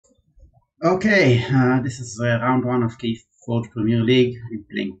Okay, this is round one of KFPL Premier League. I'm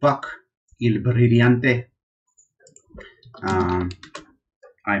playing Buck, Il Brillante. I'm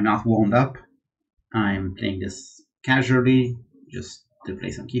not warmed up. I'm playing this casually, just to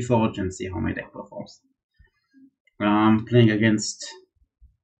play some Keyforge and see how my deck performs. I'm playing against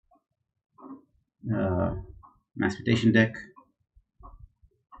Mass Mutation deck.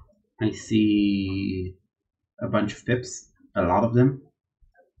 I see a bunch of pips, a lot of them.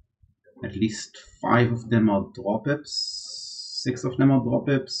 At least 5 of them are draw pips, 6 of them are draw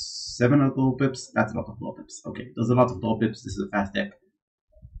pips, 7 are draw pips. That's a lot of draw pips. Okay, there's a lot of draw pips. This is a fast deck.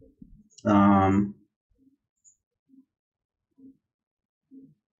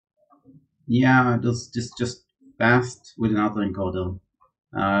 Yeah, there's just fast with an outer encoder.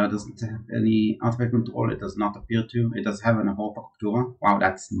 Doesn't have any artifact control. It does not appear to. It does have an Evolve Captura. Wow,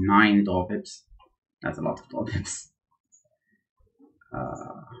 that's 9 draw pips. That's a lot of draw pips.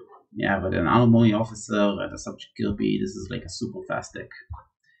 Yeah, but an Armory Officer and a Subject Kirby, this is like a super fast deck.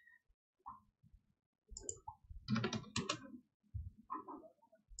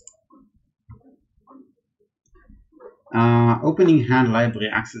 Opening hand library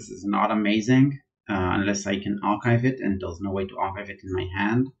access is not amazing unless I can archive it, and there's no way to archive it in my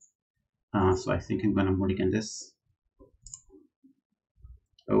hand. So I think I'm gonna mulligan this.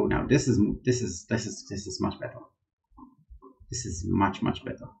 Oh, now this is much better. This is much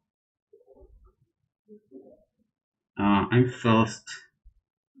better. I'm first.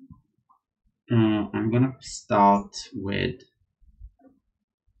 I'm gonna start with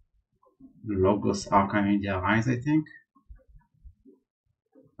Logos archiving their eyes. I think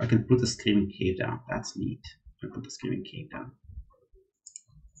I can put the Screaming Cave down. That's neat. I can put the Screaming Cave down.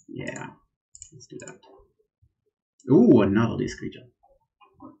 Yeah, let's do that. Ooh, another this creature.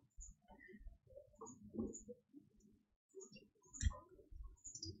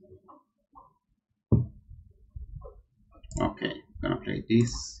 Okay, gonna play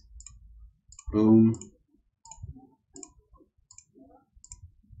this. Boom.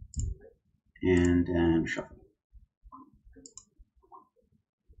 And then shuffle.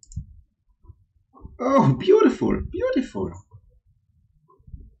 Oh, beautiful, beautiful.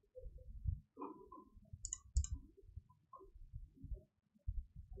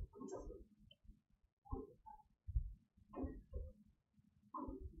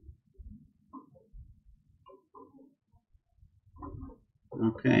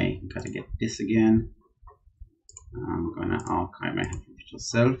 Okay, gotta get this again. I'm gonna archive my future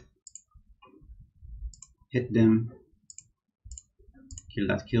self. Hit them. Kill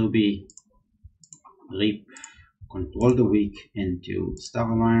that Kirby. Reap. Control the weak into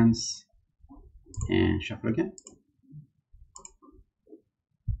Star Alliance. And shuffle again.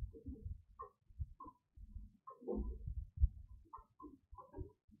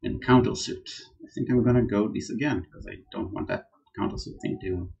 And countersuit. I think I'm gonna go this again because I don't want that countersuit thing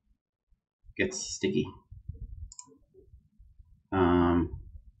to get sticky.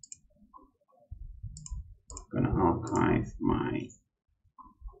 Gonna archive my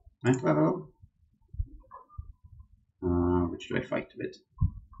night level. Which do I fight with? I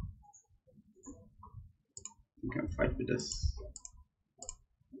think I'll fight with this.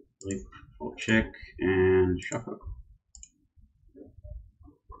 Rip for check and shuffle.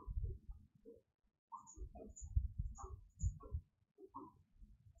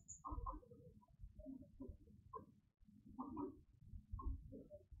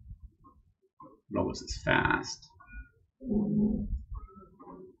 Logos is fast.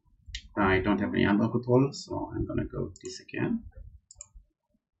 I don't have any under control, so I'm gonna go this again.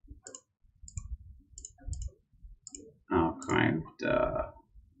 Archive the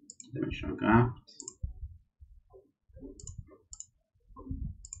dimensional graft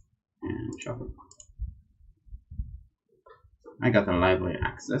and shuffle. I got a library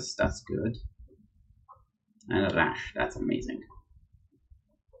access, that's good. And a rash, that's amazing.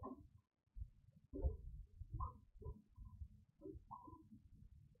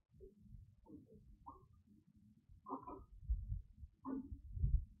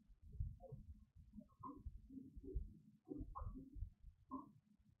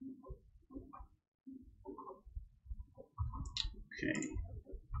 Okay.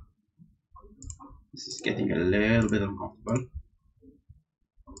 This is getting a little bit uncomfortable.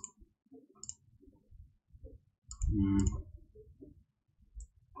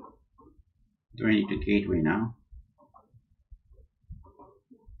 Do I need to gateway now?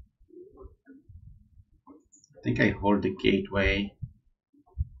 I think I hold the gateway.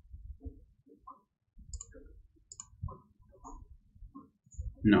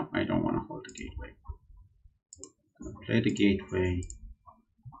 No, I don't want to hold the gateway. I'm gonna play the gateway.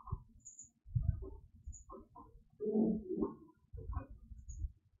 I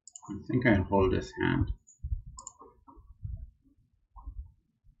think I'll hold this hand.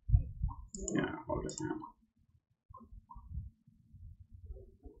 Yeah, hold this hand.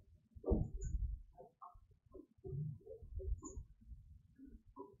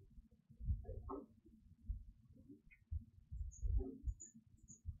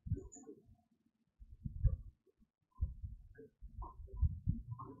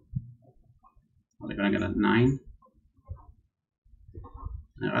 Are they gonna get a 9?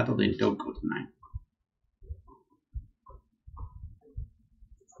 I'd rather they don't go to 9.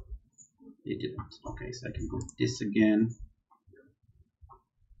 They didn't. Okay, so I can go this again.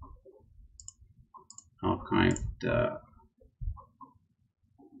 Archive the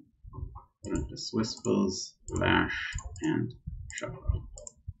Whispers, Lash, and Shuffle.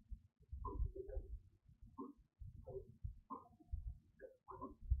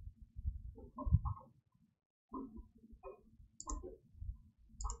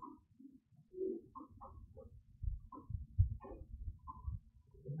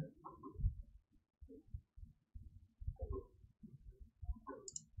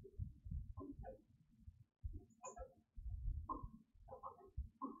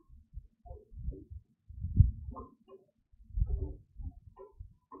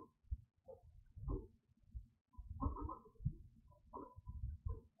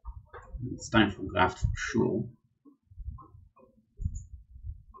 It's time for graft for sure.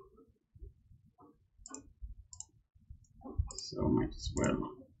 So might as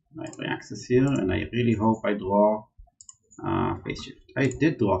well library access here, and I really hope I draw phase shift. I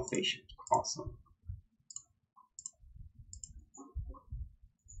did draw phase shift. Awesome.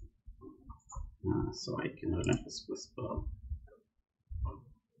 So I can Relentless Whisper.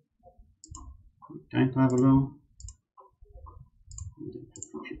 Time Traveler.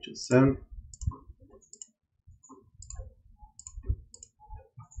 Future Self.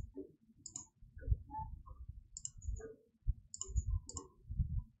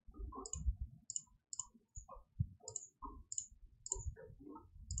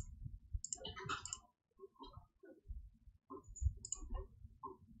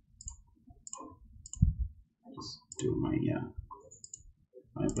 Just do my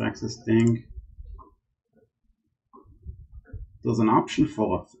library access thing. There's an option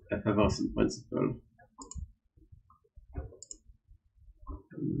for effervescent principle.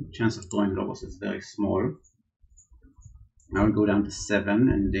 Chance of drawing logos is very small. I will go down to 7,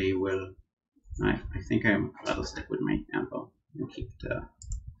 and they will. I think I'm rather stick with my Amber and keep the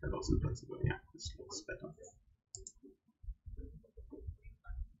effervescent principle. Yeah, this looks better.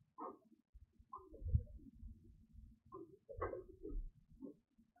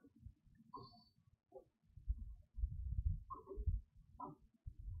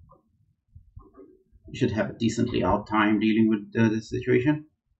 You should have a decently hard time dealing with this situation.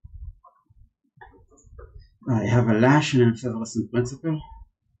 I have a Lash and an effervescent principle.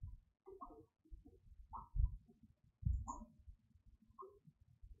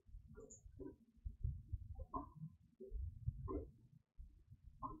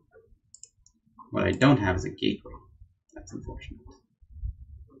 What I don't have is a gateway. That's unfortunate.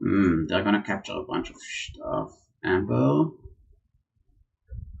 They're gonna capture a bunch of stuff. Amber.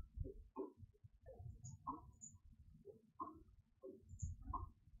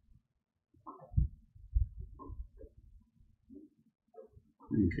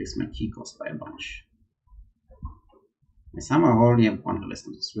 Increase my key cost by a bunch. I somehow only have one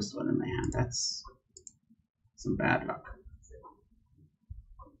resistant to Switzerland in my hand. That's some bad luck.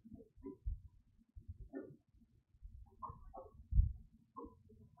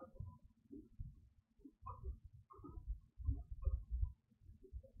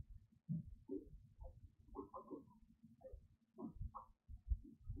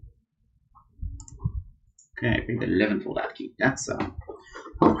 Okay, I paid 11 for that key. That's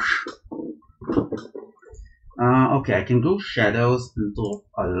okay, I can go shadows and drop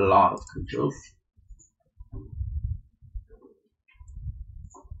a lot of creatures.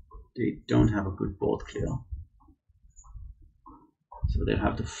 They don't have a good board clear, so they'll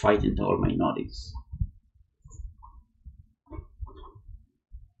have to fight into all my noddies.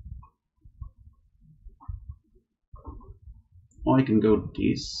 Or I can go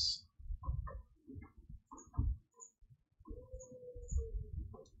this.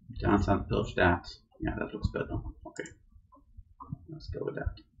 Downside purge that. Yeah, that looks better. Okay, let's go with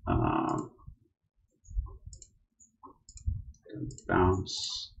that.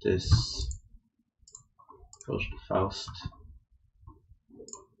 Bounce this. Purge the Faust.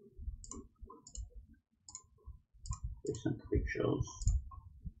 Different creatures.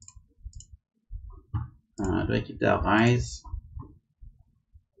 Do I keep the rise?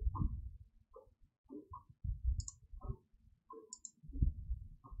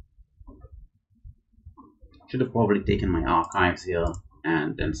 Should have probably taken my archives here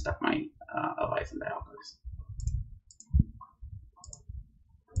and then stuck my rise in the archives.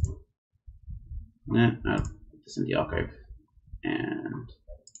 I'll put this in the archive and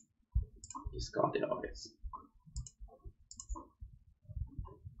discard the rise.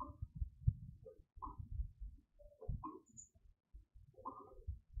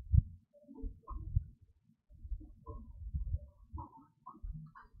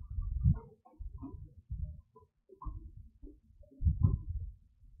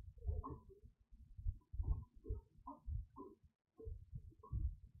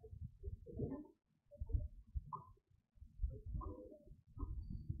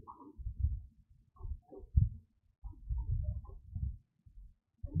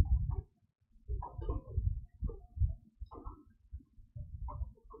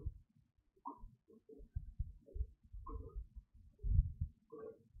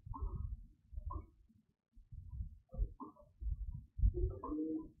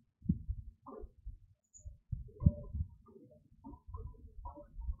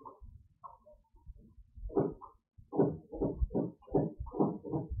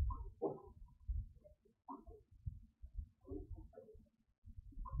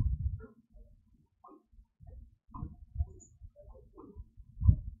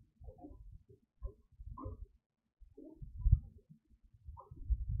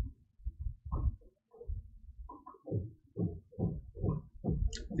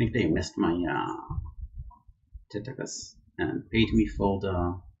 I think they missed my tentacles and paid me for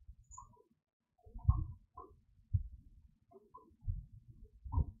the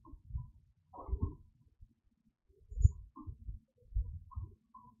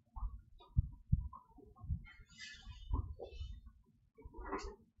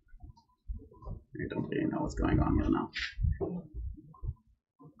I don't really know what's going on here now.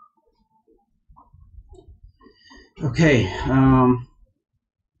 Okay,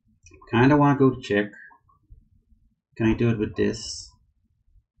 kinda wanna go to check. Can I do it with this?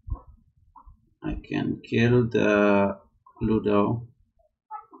 I can kill the Ludo.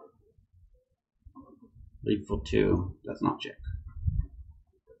 3 for 2, that's not check.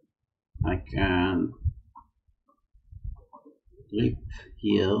 I can leap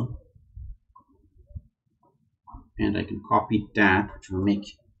here. And I can copy that, which will make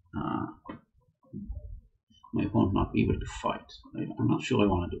my opponent not be able to fight. I'm not sure I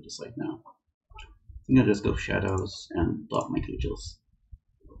want to do this right now. I think I'll just go shadows and drop my creatures.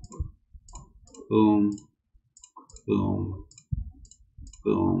 Boom, boom,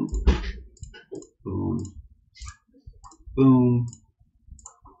 boom, boom, boom,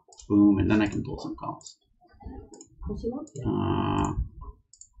 boom, and then I can draw some cards.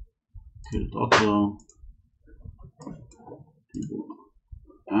 Kill Doctor.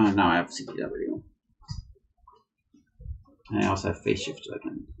 Now I have CPW. I also have phase shift, so I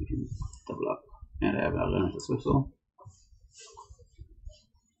can double up. And I have a limitless whistle.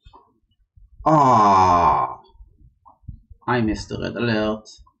 Ah, I missed the red alert.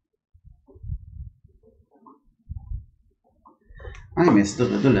 I missed the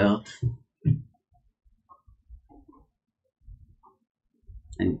red alert.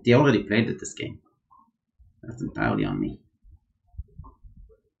 And they already played it this game. That's entirely on me.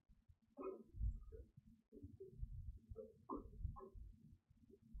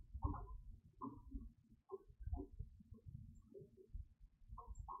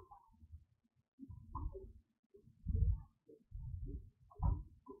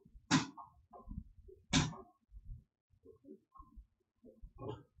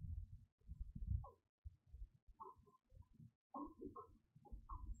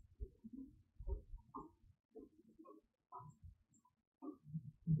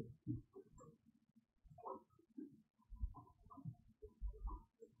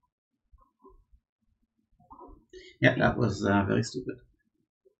 Yeah, that was very stupid.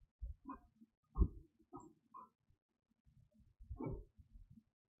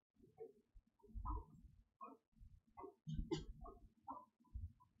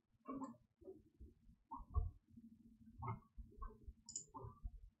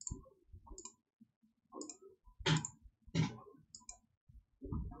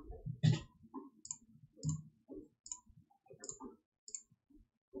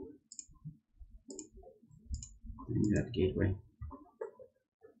 That gateway.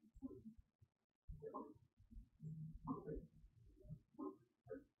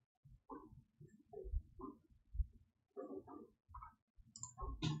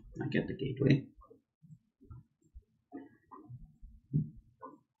 I get the gateway.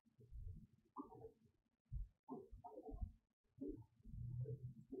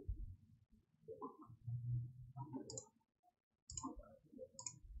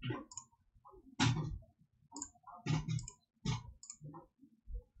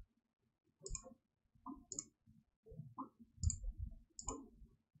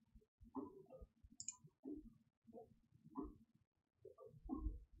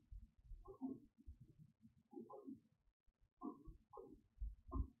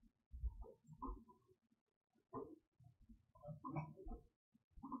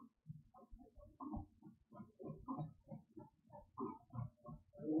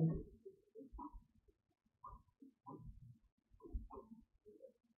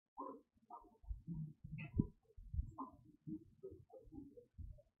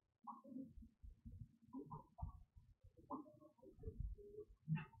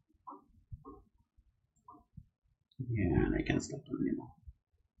 Yeah, and I can't stop them anymore.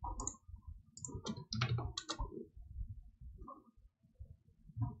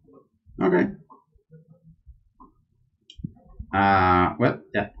 Okay. Well,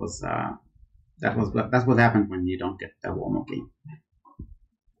 that's what happens when you don't get the warm-up game.